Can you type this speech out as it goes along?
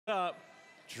Up.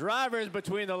 Drivers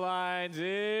between the lines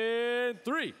in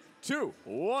 3, 2,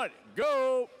 1,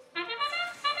 go.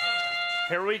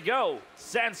 Here we go.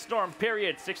 Sandstorm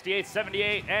period,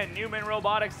 68-78, and Newman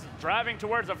Robotics driving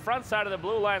towards the front side of the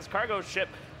Blue Alliance cargo ship.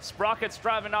 Sprockets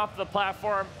driving off the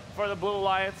platform for the Blue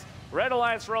Alliance. Red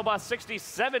Alliance robots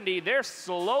 60-70, they're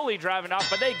slowly driving off,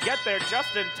 but they get there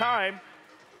just in time.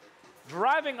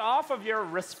 Driving off of your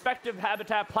respective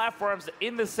habitat platforms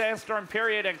in the Sandstorm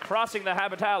period and crossing the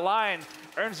habitat line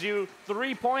earns you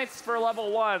 3 points for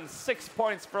level 1, 6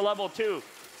 points for level 2.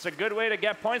 It's a good way to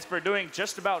get points for doing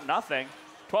just about nothing.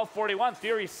 1241,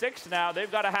 Theory 6 now.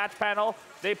 They've got a hatch panel.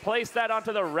 They place that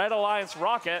onto the Red Alliance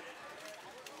rocket.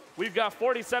 We've got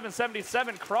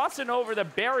 4777 crossing over the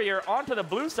barrier onto the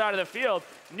blue side of the field.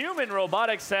 Newman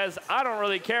Robotics says, I don't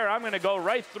really care. I'm going to go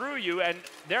right through you. And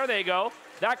there they go.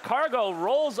 That cargo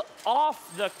rolls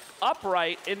off the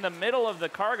upright in the middle of the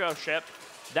cargo ship.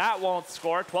 That won't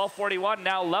score. 1241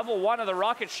 now. Level 1 of the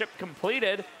rocket ship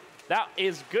completed. That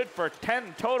is good for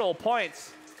 10 total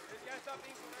points.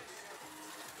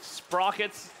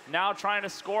 Sprockets now trying to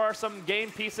score some game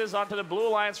pieces onto the Blue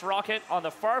Alliance rocket on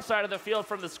the far side of the field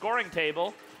from the scoring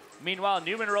table. Meanwhile,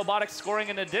 Newman Robotics scoring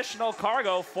an additional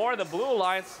cargo for the Blue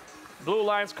Alliance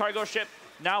cargo ship.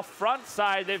 Now front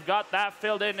side, they've got that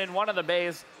filled in one of the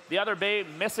bays. The other bay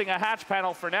missing a hatch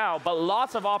panel for now, but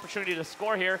lots of opportunity to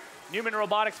score here. Newman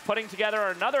Robotics putting together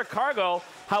another cargo.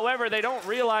 However, they don't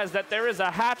realize that there is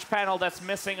a hatch panel that's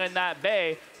missing in that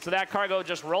bay, so that cargo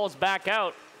just rolls back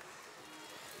out.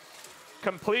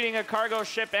 Completing a cargo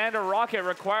ship and a rocket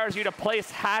requires you to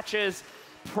place hatches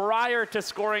prior to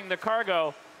scoring the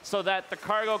cargo so that the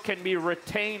cargo can be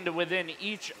retained within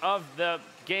each of the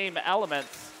game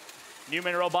elements.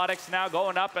 Newman Robotics now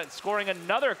going up and scoring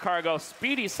another cargo.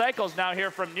 Speedy cycles now here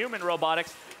from Newman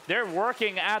Robotics. They're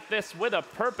working at this with a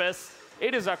purpose.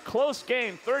 It is a close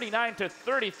game,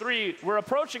 39-33. We're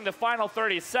approaching the final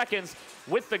 30 seconds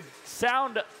with the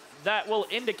sound that will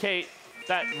indicate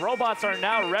that robots are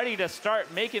now ready to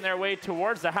start making their way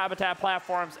towards the habitat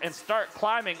platforms and start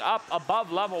climbing up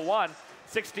above level 1.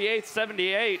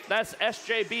 68-78, that's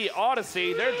SJB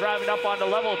Odyssey. They're driving up onto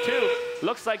level 2.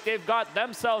 Looks like they've got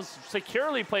themselves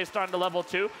securely placed onto level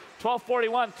 2.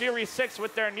 1241, Theory 6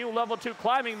 with their new level 2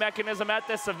 climbing mechanism at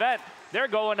this event. They're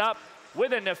going up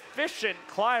with an efficient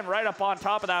climb right up on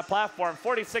top of that platform.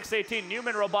 4618,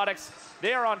 Newman Robotics,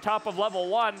 they are on top of level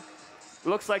 1.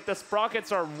 Looks like the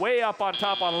Sprockets are way up on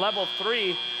top on level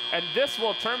 3, and this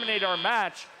will terminate our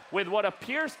match with what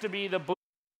appears to be the blue.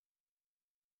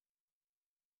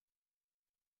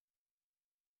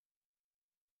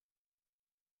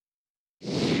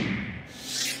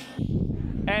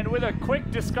 And with a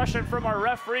quick discussion from our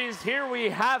referees, here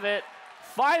we have it.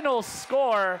 Final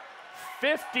score,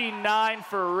 59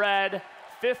 for red,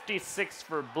 56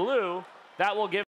 for blue. That will give